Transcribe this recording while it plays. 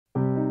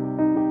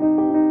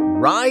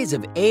Rise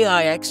of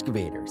AI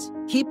excavators,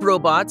 HEAP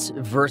robots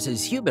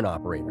versus human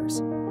operators.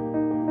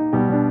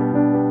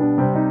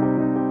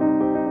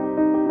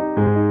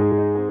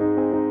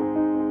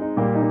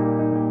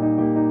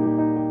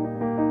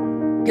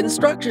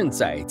 Construction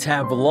sites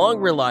have long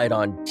relied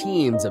on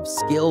teams of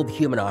skilled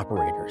human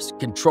operators,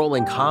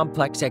 controlling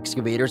complex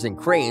excavators and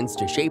cranes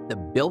to shape the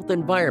built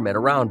environment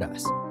around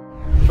us.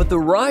 But the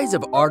rise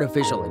of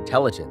artificial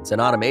intelligence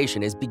and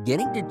automation is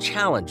beginning to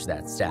challenge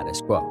that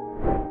status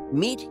quo.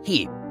 Meet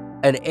HEAP,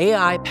 an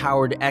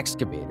AI-powered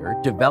excavator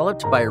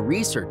developed by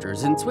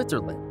researchers in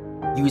Switzerland.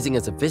 Using a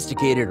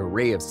sophisticated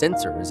array of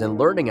sensors and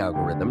learning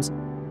algorithms,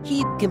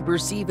 HEAP can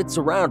perceive its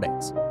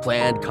surroundings,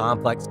 plan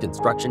complex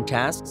construction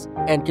tasks,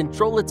 and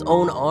control its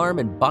own arm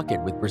and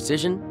bucket with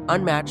precision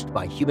unmatched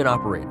by human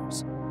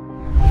operators.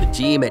 The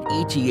team at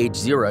ETH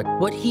Zurich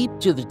put HEAP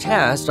to the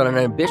test on an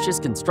ambitious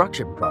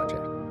construction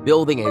project,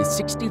 building a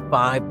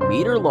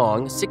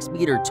 65-meter-long,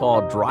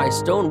 6-meter-tall dry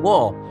stone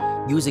wall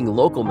using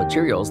local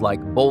materials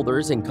like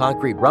boulders and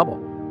concrete rubble.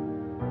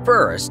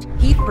 First,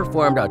 HEAP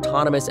performed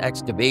autonomous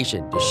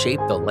excavation to shape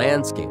the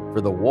landscape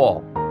for the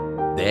wall.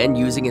 Then,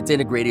 using its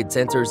integrated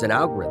sensors and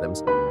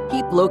algorithms,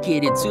 HEAP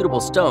located suitable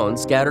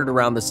stones scattered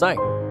around the site,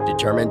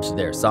 determined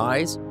their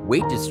size,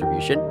 weight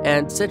distribution,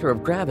 and center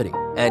of gravity,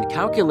 and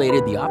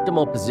calculated the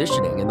optimal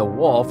positioning in the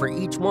wall for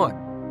each one.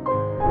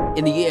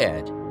 In the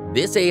end,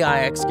 this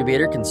AI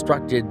excavator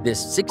constructed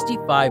this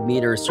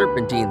 65-meter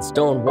serpentine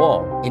stone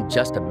wall in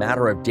just a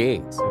matter of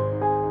days,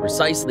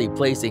 precisely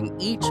placing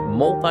each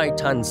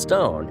multi-ton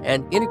stone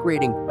and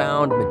integrating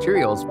found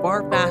materials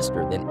far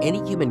faster than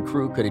any human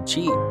crew could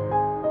achieve.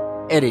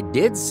 And it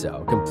did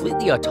so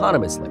completely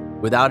autonomously,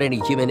 without any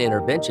human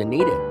intervention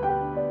needed.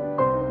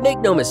 Make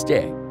no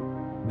mistake,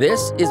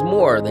 this is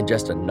more than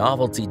just a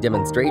novelty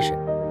demonstration.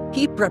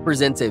 HEAP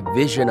represents a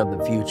vision of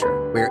the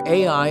future, where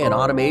AI and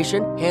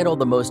automation handle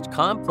the most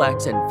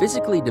complex and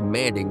physically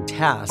demanding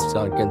tasks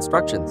on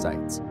construction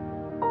sites.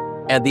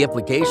 And the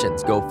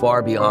implications go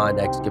far beyond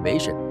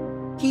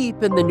excavation.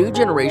 HEAP and the new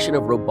generation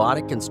of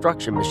robotic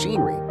construction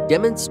machinery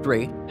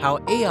demonstrate how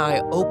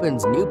AI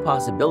opens new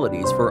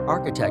possibilities for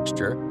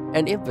architecture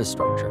and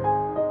infrastructure.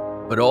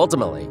 But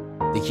ultimately,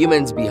 the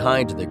humans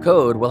behind the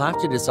code will have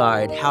to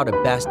decide how to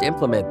best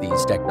implement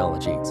these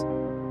technologies,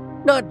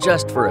 not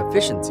just for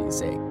efficiency's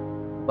sake,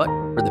 but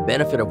for the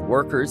benefit of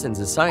workers and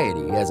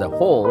society as a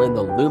whole in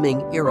the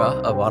looming era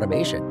of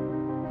automation.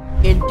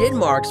 In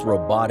Denmark's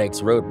robotics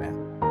roadmap,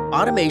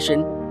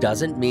 automation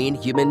doesn't mean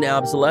human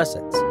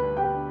obsolescence.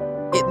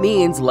 It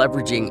means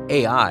leveraging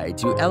AI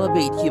to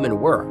elevate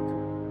human work.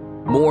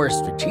 More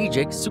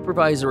strategic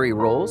supervisory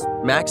roles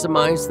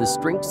maximize the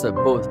strengths of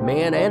both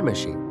man and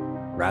machine.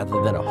 Rather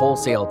than a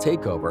wholesale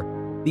takeover,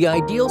 the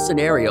ideal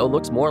scenario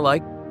looks more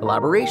like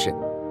collaboration,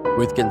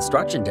 with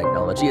construction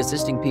technology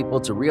assisting people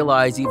to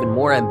realize even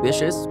more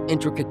ambitious,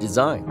 intricate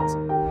designs.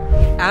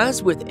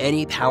 As with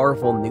any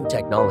powerful new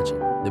technology,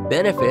 the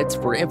benefits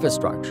for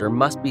infrastructure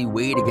must be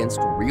weighed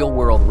against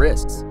real-world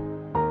risks.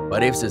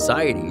 But if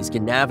societies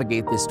can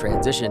navigate this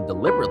transition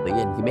deliberately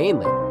and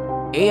humanely,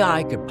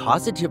 AI could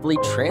positively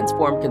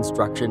transform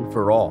construction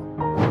for all.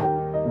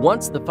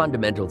 Once the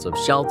fundamentals of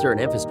shelter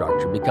and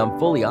infrastructure become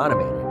fully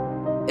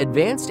automated,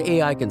 advanced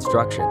AI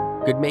construction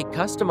could make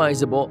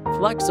customizable,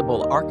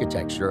 flexible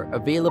architecture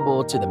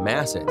available to the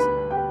masses.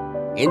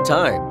 In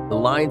time, the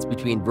lines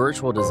between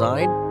virtual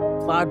design,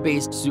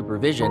 cloud-based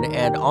supervision,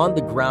 and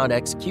on-the-ground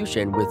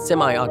execution with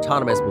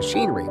semi-autonomous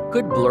machinery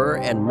could blur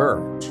and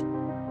merge.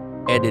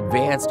 And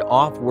advanced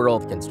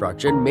off-world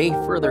construction may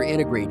further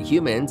integrate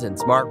humans and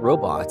smart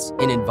robots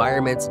in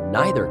environments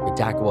neither could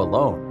tackle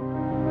alone.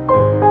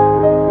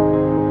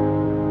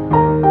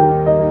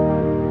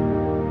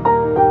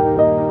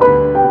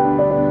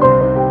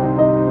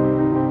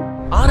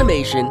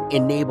 Automation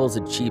enables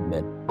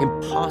achievement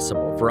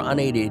impossible for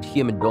unaided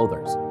human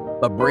builders,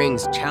 but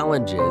brings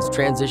challenges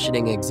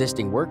transitioning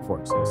existing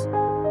workforces.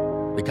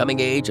 The coming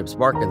age of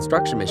smart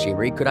construction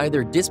machinery could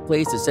either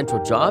displace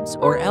essential jobs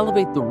or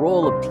elevate the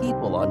role of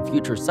people on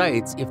future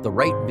sites if the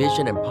right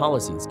vision and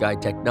policies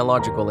guide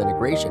technological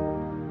integration.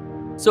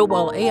 So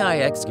while AI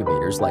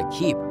excavators like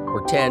HEAP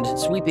portend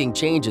sweeping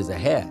changes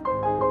ahead,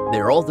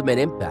 their ultimate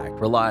impact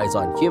relies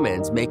on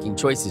humans making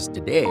choices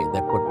today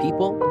that put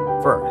people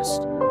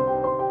first.